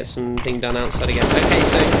NiKo can get something done outside again. Okay,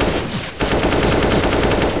 so...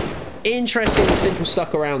 Interesting that Simple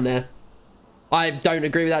stuck around there. I don't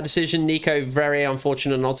agree with that decision. NiKo, very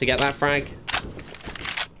unfortunate not to get that frag.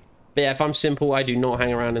 But yeah, if I'm Simple, I do not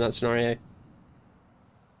hang around in that scenario.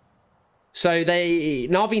 So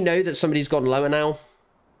NAVI know that somebody's gone lower now.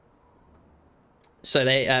 So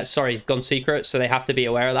they, sorry, gone secret. So they have to be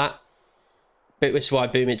aware of that. But which is why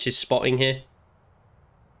Boomich is spotting here.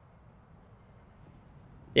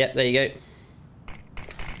 Yep, there you go.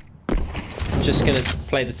 Just gonna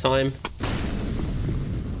play the time.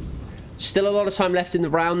 Still a lot of time left in the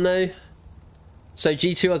round though. So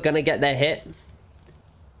G2 are gonna get their hit.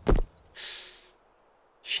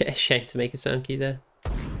 Shame to make a sound key there.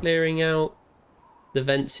 Clearing out the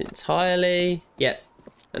vents entirely. Yep.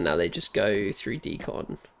 And now they just go through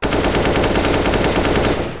decon.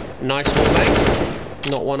 Nice wallbang.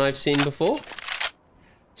 Not one I've seen before.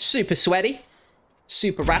 Super sweaty.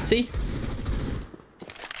 Super ratty.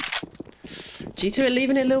 G2 are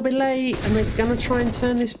leaving it a little bit late, and they're gonna try and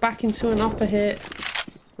turn this back into an upper hit.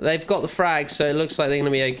 They've got the frag, so it looks like they're gonna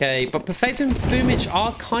be okay. But Perfecto and Boomich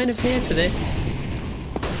are kind of here for this.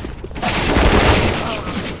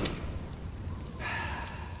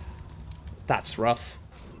 That's rough.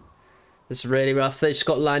 That's really rough. They just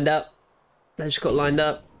got lined up. They just got lined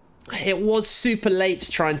up. It was super late to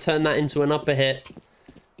try and turn that into an upper hit.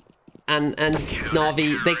 And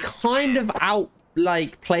NAVI, they kind of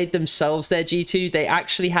played themselves there, G2. They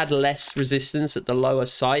actually had less resistance at the lower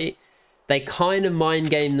site. They kind of mind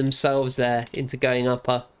gamed themselves there into going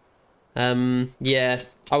upper. Yeah,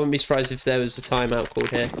 I wouldn't be surprised if there was a timeout called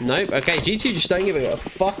here. Nope. Okay, G2 just don't give a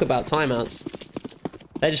fuck about timeouts.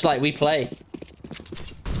 They're just like, we play.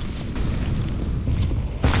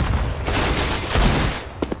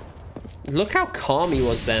 Look how calm he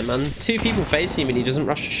was there, man. Two people facing him and he doesn't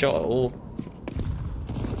rush a shot at all.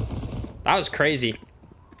 That was crazy.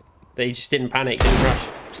 They just didn't panic, didn't rush.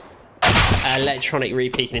 Electronic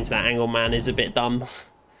re-peeking into that angle, man, is a bit dumb.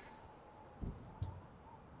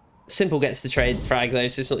 Simple gets the trade frag, though,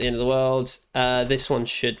 so it's not the end of the world. This one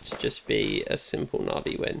should just be a simple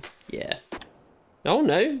NAVI win. Yeah. Oh,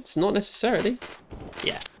 no, it's not necessarily.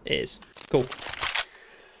 Yeah, it is. Cool.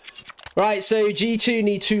 Right, so G2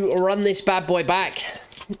 need to run this bad boy back.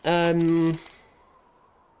 The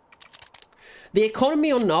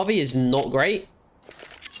economy on NAVI is not great.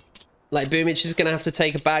 Like, Boomich is going to have to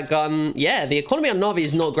take a bad gun. Yeah, the economy on NAVI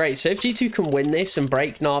is not great. So if G2 can win this and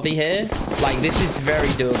break NAVI here, like, this is very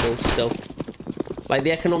doable still. Like,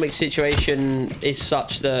 the economic situation is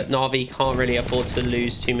such that NAVI can't really afford to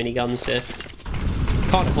lose too many guns here.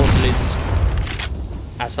 Can't afford to lose this.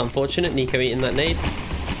 That's unfortunate. NiKo eating that nade.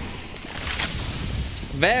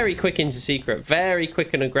 Very quick into secret. Very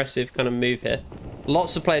quick and aggressive kind of move here.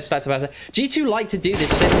 Lots of players stacked about it. G2 like to do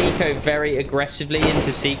this. Send NiKo very aggressively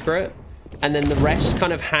into secret. And then the rest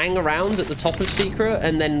kind of hang around at the top of secret.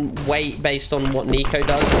 And then wait based on what NiKo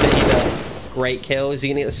does for either great kill. Is he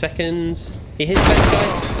going to get the second? He hits best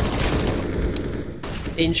guy.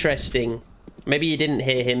 Interesting. Maybe you didn't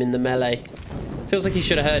hear him in the melee. Feels like you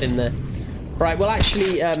should have heard him there. Right, we'll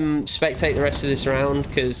actually spectate the rest of this round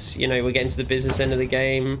because, you know, we're getting to the business end of the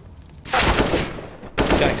game.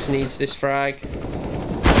 Jax needs this frag.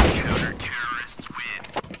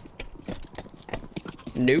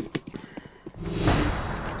 Nope.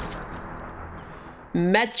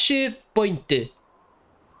 Match point.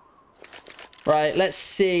 Right, let's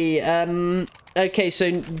see. Okay,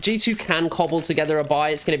 so G2 can cobble together a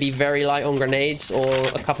buy. It's going to be very light on grenades, or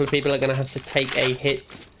a couple of people are going to have to take a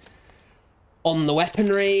hit on the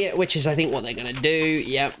weaponry, which is, I think, what they're going to do.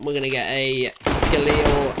 Yep, we're going to get a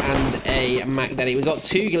Galil and a Mac Daddy. We've got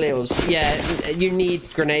 2 Galils. Yeah, you need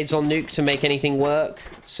grenades on Nuke to make anything work.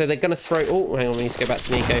 So they're going to throw... Oh, hang on, we need to go back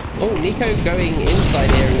to NiKo. Oh, NiKo going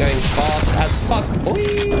inside here and going fast as fuck. Boy!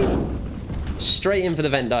 Straight in for the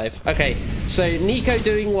vent dive. Okay, so NiKo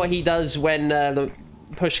doing what he does when the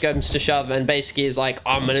push comes to shove and basically is like,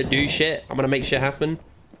 I'm going to do shit. I'm going to make shit happen.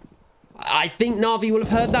 I think Navi will have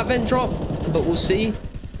heard that vent drop, but we'll see.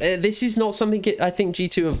 This is not something I think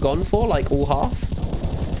G2 have gone for, like all half.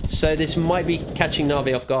 So this might be catching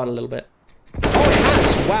Navi off guard a little bit. Oh, it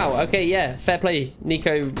has! Wow, okay, yeah. Fair play.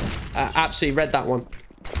 NiKo absolutely read that one.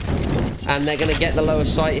 And they're going to get the lower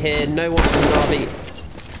sight here. No one from Navi.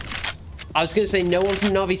 I was going to say no one from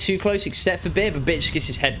Navi too close except for Bit, but Bit just gets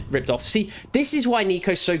his head ripped off. See, this is why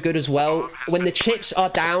NiKo's so good as well. When the chips are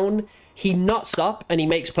down, he nuts up and he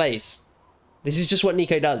makes plays. This is just what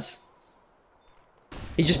NiKo does.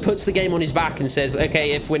 He just puts the game on his back and says,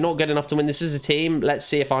 okay, if we're not good enough to win this as a team, let's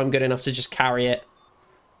see if I'm good enough to just carry it.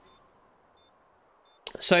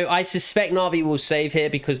 So I suspect Navi will save here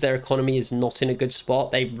because their economy is not in a good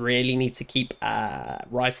spot. They really need to keep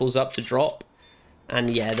rifles up to drop.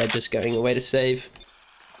 And yeah, they're just going away to save.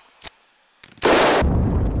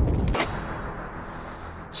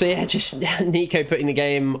 So yeah, just NiKo putting the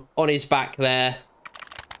game on his back there.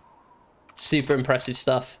 Super impressive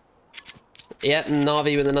stuff. Yeah,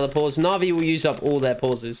 Navi with another pause. Navi will use up all their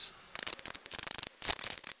pauses.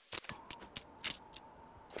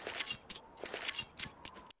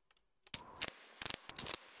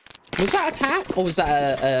 Was that a tap or was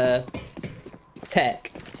that a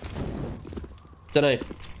tech? Don't know.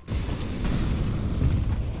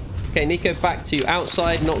 Okay, NiKo back to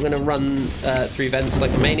outside. Not going to run through vents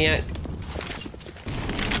like a maniac.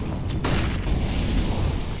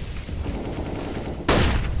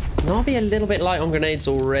 Navi a little bit light on grenades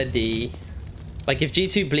already. Like, if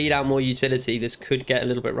G2 bleed out more utility, this could get a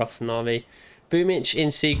little bit rough for Navi. Boomich in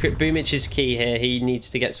secret. Boomich is key here. He needs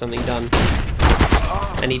to get something done.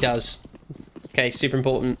 And he does. Okay, super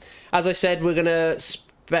important. As I said, we're going to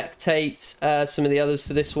spectate some of the others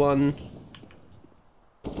for this one.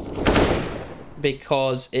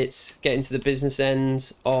 Because it's getting to the business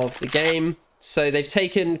end of the game. So they've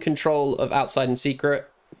taken control of outside and secret.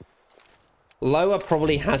 Lower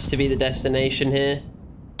probably has to be the destination here.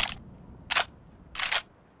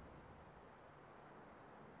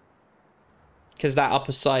 Because that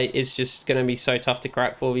upper site is just going to be so tough to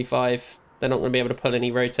crack 4v5. They're not going to be able to pull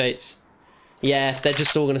any rotates. Yeah, they're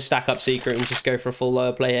just all going to stack up secret and just go for a full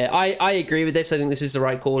lower play here. I agree with this. I think this is the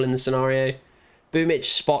right call in the scenario. Boomich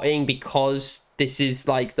spotting because this is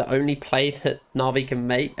like the only play that Navi can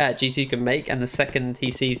make, G2 can make. And the second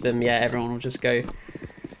he sees them, yeah, everyone will just go...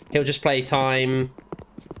 He'll just play time.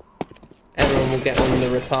 Everyone will get on the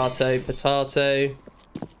Potato.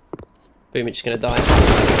 Boomich is going to die.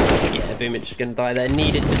 Yeah, Boomich is going to die there.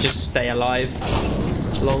 Needed to just stay alive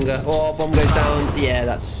longer. Oh, bomb goes down. Yeah,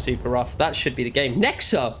 that's super rough. That should be the game.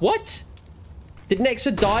 Nexa, what? Did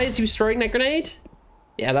Nexa die as he was throwing that grenade?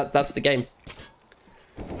 Yeah, that's the game.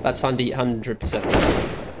 That's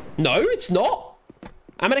 100%. No, it's not.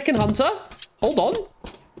 American Hunter. Hold on.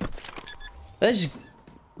 They're just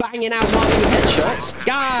banging out Navi with headshots.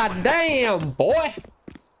 God damn, boy.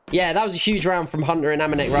 Yeah, that was a huge round from Hunter and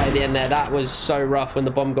Amanek right at the end there. That was so rough when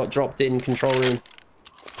the bomb got dropped in control room.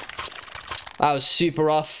 That was super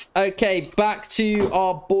rough. Okay, back to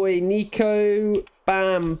our boy NiKo.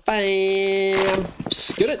 Bam, bam.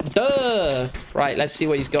 Duh. Right, let's see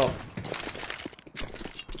what he's got.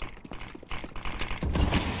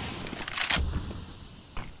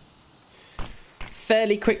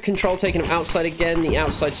 Fairly quick control, taking him outside again. The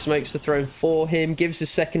outside smokes are thrown for him. Gives a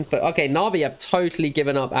second for... Okay, Navi have totally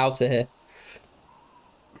given up outer here.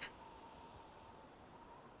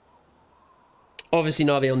 Obviously,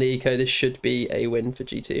 NAVI on the eco, this should be a win for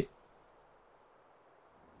G2.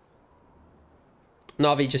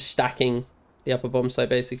 NAVI just stacking the upper bomb side,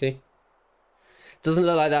 basically. Doesn't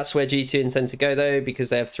look like that's where G2 intend to go, though, because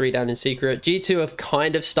they have 3 down in secret. G2 have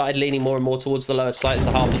kind of started leaning more and more towards the lower site as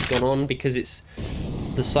the half has gone on, because it's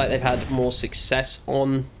the site they've had more success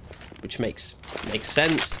on, which makes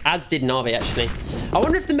sense. As did NAVI, actually. I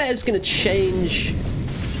wonder if the meta is going to change,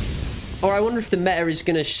 or I wonder if the meta is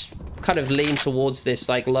going to kind of lean towards this,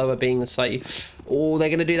 like lower being the site. Or they're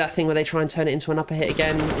going to do that thing where they try and turn it into an upper hit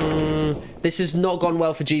again. This has not gone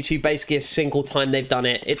well for G2 basically a single time they've done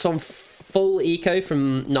it. It's on full eco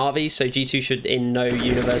from NAVI, so G2 should in no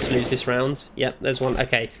universe lose this round. Yep, there's one.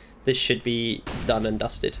 Okay, this should be done and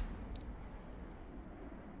dusted.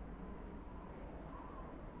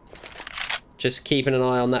 Just keeping an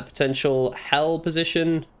eye on that potential hell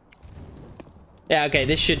position. Yeah, okay,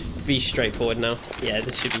 this should be straightforward now. Yeah,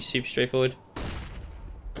 this should be super straightforward.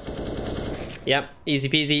 Yep, easy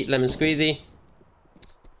peasy, lemon squeezy.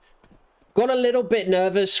 Got a little bit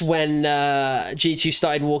nervous when G2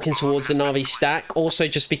 started walking towards the NAVI stack. Also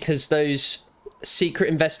just because those secret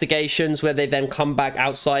investigations where they then come back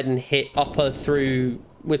outside and hit upper through,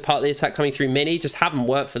 with part of the attack coming through mini, just haven't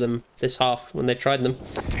worked for them this half when they've tried them.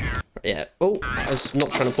 Yeah, oh, I was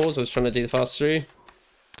not trying to pause, I was trying to do the fast through.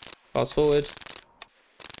 Fast forward.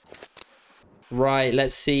 Right,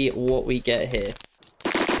 let's see what we get here.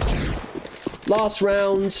 Last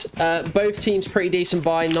round, both teams pretty decent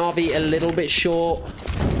buy. NAVI a little bit short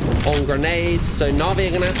on grenades, so NAVI are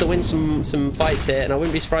going to have to win some fights here, and I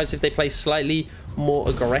wouldn't be surprised if they play slightly more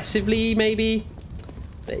aggressively, maybe.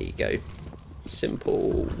 There you go.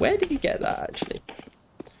 Simple. Where did he get that, actually?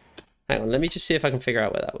 Hang on, let me just see if I can figure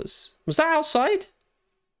out where that was. Was that outside?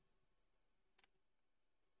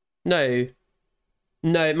 No.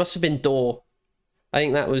 No, it must have been door. I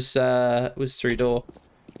think that was through door.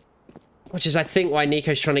 Which is, I think, why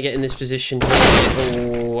NiKo's trying to get in this position here.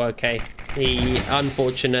 Oh, okay.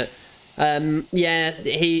 Unfortunate. Yeah,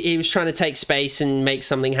 he was trying to take space and make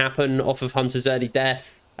something happen off of Hunter's early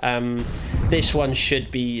death. This one should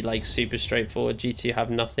be, like, super straightforward. G2 have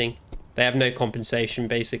nothing. They have no compensation,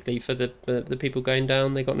 basically, for the people going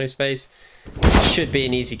down. They got no space. Should be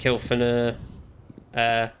an easy kill for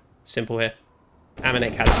Simple here.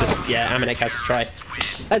 Amanek has to, yeah, Amanek has to try.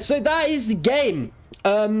 So that is the game.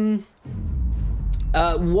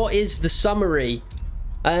 What is the summary?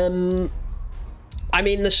 I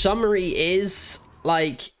mean, the summary is,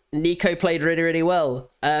 like, NiKo played really, really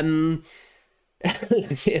well.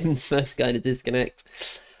 First guy to disconnect.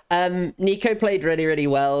 NiKo played really, really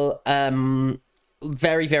well.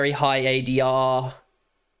 Very, very high ADR.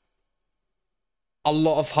 A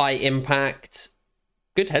lot of high impact.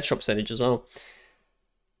 Good headshot percentage as well.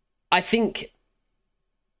 I think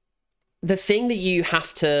the thing that you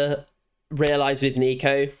have to realize with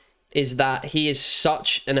NiKo is that he is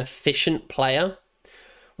such an efficient player.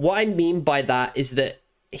 What I mean by that is that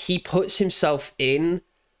he puts himself in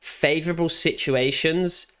favorable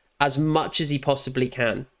situations as much as he possibly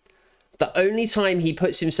can. The only time he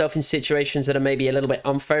puts himself in situations that are maybe a little bit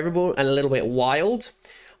unfavorable and a little bit wild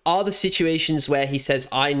are the situations where he says,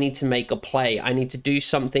 I need to make a play. I need to do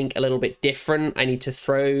something a little bit different. I need to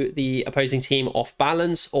throw the opposing team off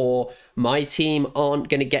balance, or my team aren't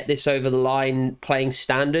going to get this over the line playing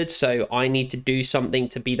standard. So I need to do something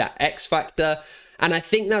to be that X factor. And I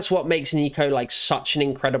think that's what makes NiKo like such an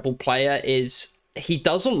incredible player, is he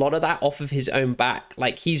does a lot of that off of his own back.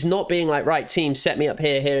 Like, he's not being like, right, team, set me up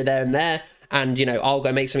here, here, there, and there, and, you know, I'll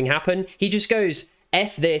go make something happen. He just goes,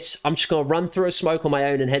 F this, I'm just going to run through a smoke on my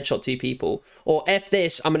own and headshot 2 people. Or F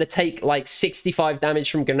this, I'm going to take like 65 damage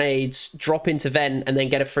from grenades, drop into vent, and then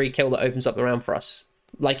get a free kill that opens up the round for us.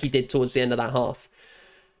 Like he did towards the end of that half.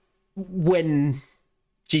 When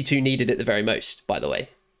G2 needed it the very most, by the way.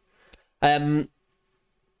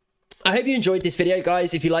 I hope you enjoyed this video,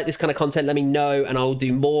 guys. If you like this kind of content, let me know and I'll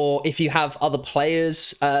do more. If you have other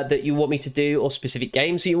players that you want me to do, or specific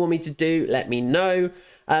games that you want me to do, let me know.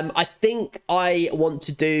 I think I want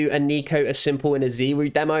to do a NiKo, a Simple, and a Zero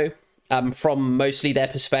demo from mostly their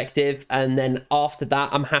perspective. And then after that,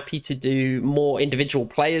 I'm happy to do more individual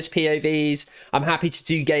players' POVs. I'm happy to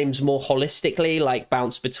do games more holistically, like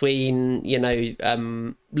bounce between, you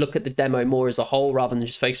know, look at the demo more as a whole rather than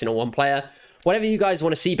just focusing on one player. Whatever you guys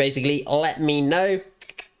want to see, basically, let me know.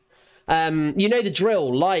 You know the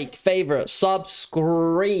drill. Like, favorite,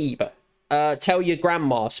 subscribe. Tell your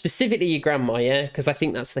grandma, specifically your grandma, yeah? Because I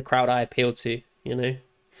think that's the crowd I appeal to, you know?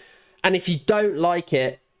 And if you don't like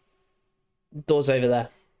it, door's over there.